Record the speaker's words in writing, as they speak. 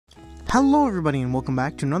Hello everybody and welcome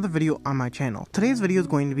back to another video on my channel. Today's video is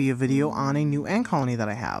going to be a video on a new ant colony that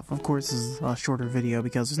I have. Of course, this is a shorter video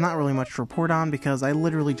because there's not really much to report on because I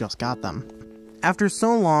literally just got them. After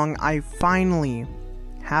so long, I finally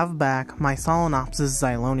have back my Solenopsis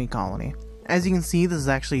Xyloni colony. As you can see, this is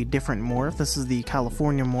actually a different morph. This is the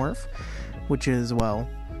California morph, which is, well,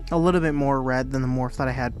 a little bit more red than the morph that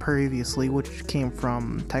I had previously, which came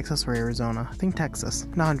from Texas or Arizona. I think Texas,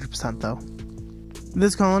 not 100% though.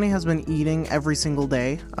 This colony has been eating every single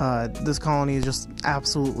day. This colony is just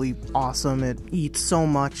absolutely awesome. It eats so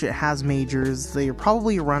much. It has majors. They are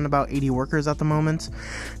probably around about 80 workers at the moment.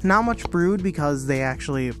 Not much brood because they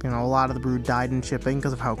actually, a lot of the brood died in shipping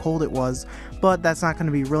because of how cold it was, but that's not going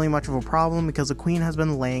to be really much of a problem because the queen has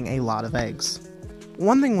been laying a lot of eggs.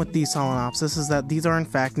 One thing with these Solenopsis is that these are in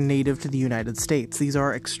fact native to the United States. These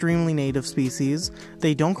are extremely native species.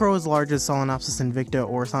 They don't grow as large as Solenopsis invicta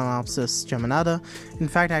or Solenopsis geminata. In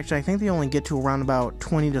fact, actually, I think they only get to around about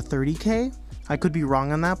 20 to 30k. I could be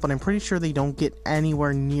wrong on that, but I'm pretty sure they don't get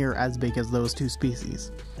anywhere near as big as those two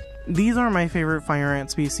species. These are my favorite fire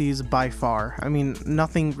ant species by far. I mean,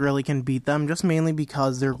 nothing really can beat them, just mainly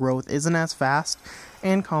because their growth isn't as fast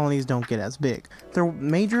and colonies don't get as big. Their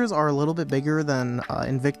majors are a little bit bigger than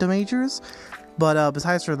Invicta majors, but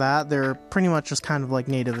besides for that, they're pretty much just kind of like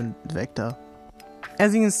native Invicta.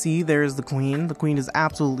 As you can see, there's the queen. The queen is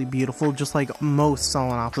absolutely beautiful, just like most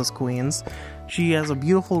Solenopsis queens. She has a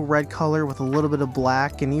beautiful red color with a little bit of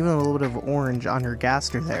black and even a little bit of orange on her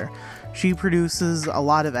gaster there. She produces a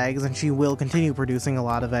lot of eggs, and she will continue producing a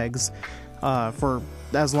lot of eggs for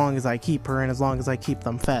as long as I keep her and as long as I keep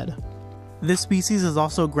them fed. This species is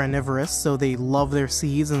also granivorous, so they love their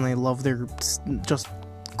seeds and they love their just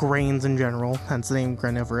grains in general, hence the name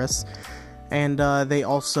granivorous. And they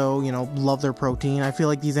also, love their protein. I feel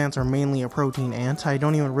like these ants are mainly a protein ant. I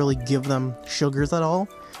don't even really give them sugars at all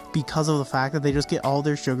because of the fact that they just get all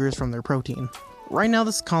their sugars from their protein. Right now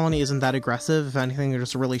this colony isn't that aggressive. If anything, they're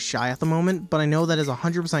just really shy at the moment, but I know that is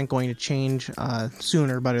 100% going to change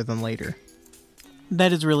sooner better than later.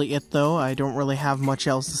 That is really it though. I don't really have much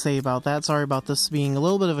else to say about that. Sorry about this being a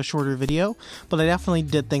little bit of a shorter video, but I definitely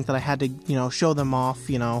did think that I had to, show them off,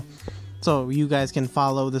 so you guys can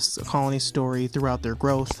follow this colony story throughout their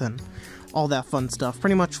growth and all that fun stuff.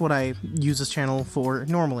 Pretty much what I use this channel for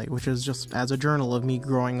normally, which is just as a journal of me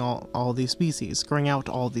growing all these species. Growing out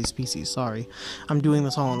all these species, sorry. I'm doing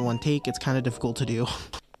this all in one take. It's kind of difficult to do.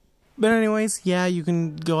 But anyways, yeah, you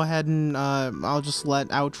can go ahead and I'll just let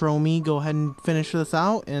outro me go ahead and finish this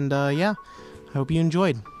out, and yeah, I hope you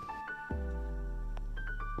enjoyed.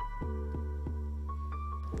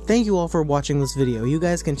 Thank you all for watching this video. You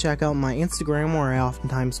guys can check out my Instagram where I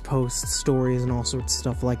oftentimes post stories and all sorts of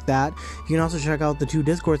stuff like that. You can also check out the 2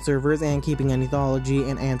 Discord servers, and Keeping Anthology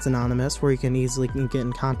and Ants Anonymous, where you can easily get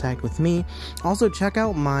in contact with me. Also check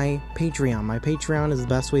out my Patreon. My Patreon is the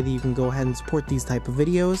best way that you can go ahead and support these type of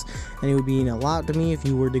videos, and it would mean a lot to me if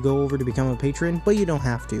you were to go over to become a patron, but you don't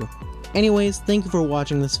have to. Anyways, thank you for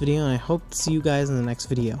watching this video, and I hope to see you guys in the next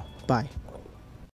video. Bye.